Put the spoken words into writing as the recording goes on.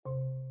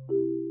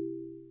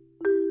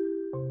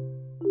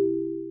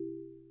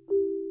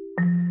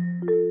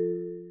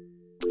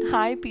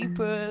Hi,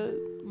 people,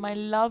 my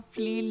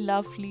lovely,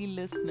 lovely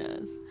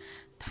listeners.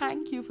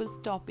 Thank you for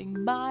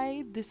stopping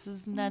by. This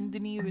is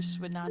Nandini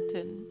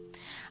Vishwanathan.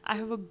 I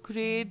have a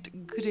great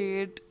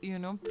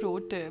pro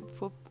tip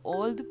for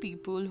all the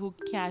people who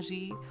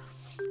carry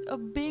a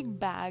big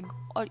bag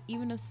or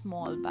even a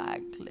small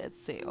bag,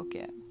 let's say,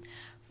 okay.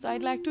 So,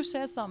 I'd like to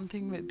share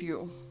something with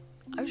you.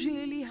 I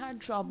really had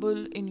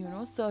trouble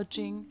in,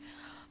 searching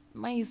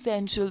my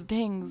essential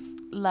things.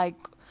 Like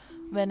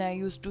when I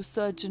used to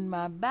search in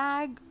my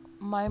bag,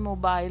 my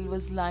mobile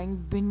was lying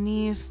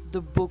beneath the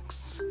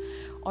books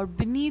or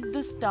beneath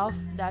the stuff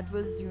that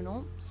was,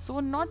 so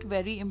not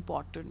very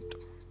important.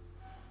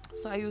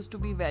 So I used to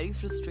be very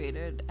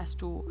frustrated as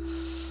to,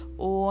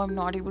 oh, I'm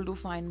not able to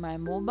find my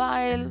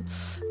mobile.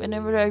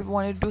 Whenever I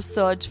wanted to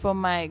search for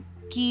my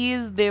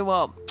keys, they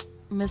were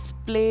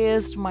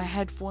misplaced. My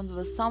headphones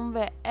were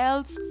somewhere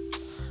else.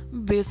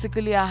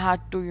 Basically, I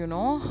had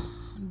to,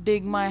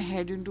 dig my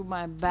head into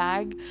my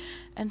bag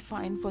and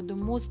find for the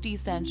most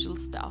essential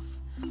stuff.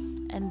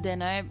 And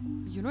then I,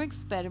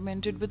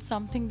 experimented with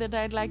something that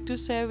I'd like to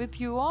share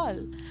with you all.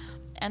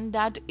 And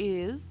that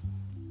is,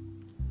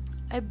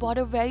 I bought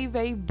a very,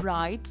 very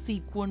bright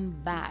sequin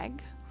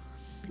bag.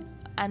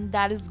 And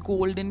that is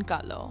gold in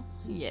color.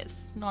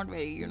 Yes, not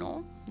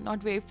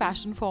very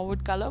fashion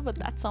forward color, but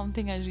that's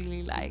something I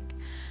really like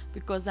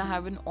because I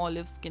have an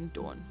olive skin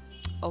tone.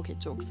 Okay,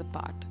 jokes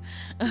apart.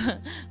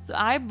 So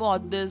I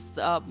bought this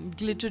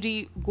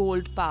glittery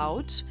gold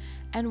pouch,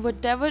 and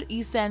whatever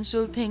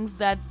essential things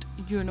that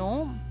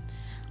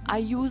I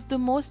use the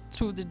most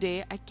through the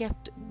day, I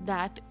kept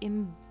that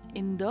in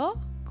the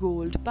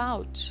gold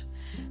pouch.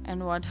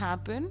 And what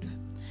happened?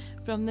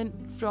 From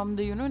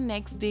the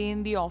next day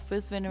in the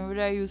office,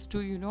 whenever I used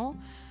to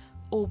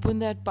open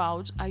that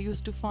pouch, I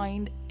used to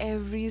find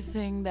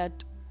everything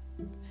that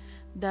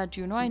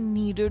I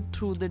needed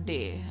through the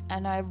day,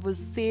 and I was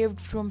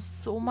saved from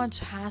so much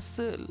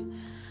hassle.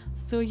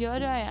 So here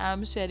I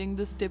am sharing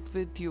this tip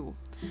with you.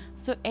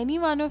 So any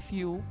one of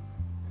you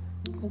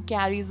who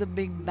carries a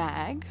big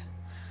bag,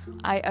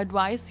 I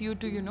advise you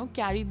to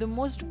carry the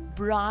most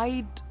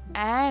bright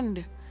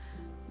and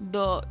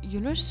the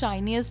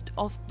shiniest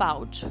of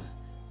pouch.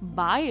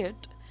 Buy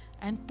it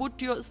and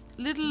put your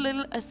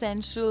little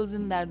essentials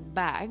in that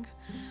bag,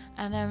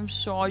 and I'm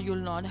sure you'll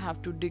not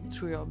have to dig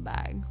through your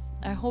bag.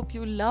 I hope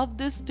you love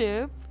this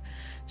tip.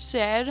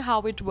 Share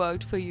how it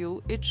worked for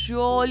you. It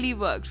really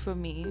worked for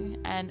me,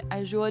 and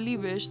I really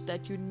wish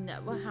that you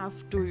never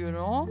have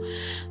to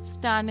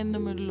stand in the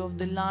middle of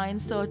the line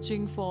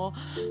searching for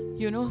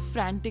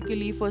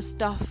frantically for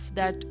stuff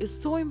that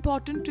is so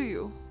important to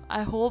you.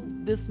 I hope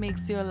this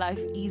makes your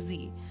life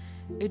easy.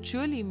 It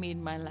really made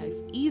my life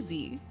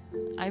easy.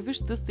 I wish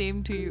the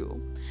same to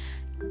you.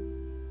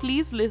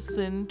 Please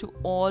listen to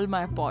all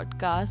my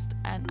podcasts,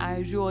 and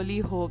I really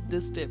hope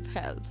this tip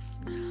helps.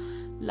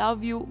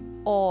 Love you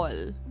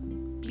all.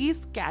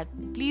 Please cat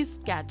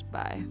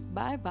by.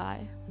 Bye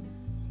bye.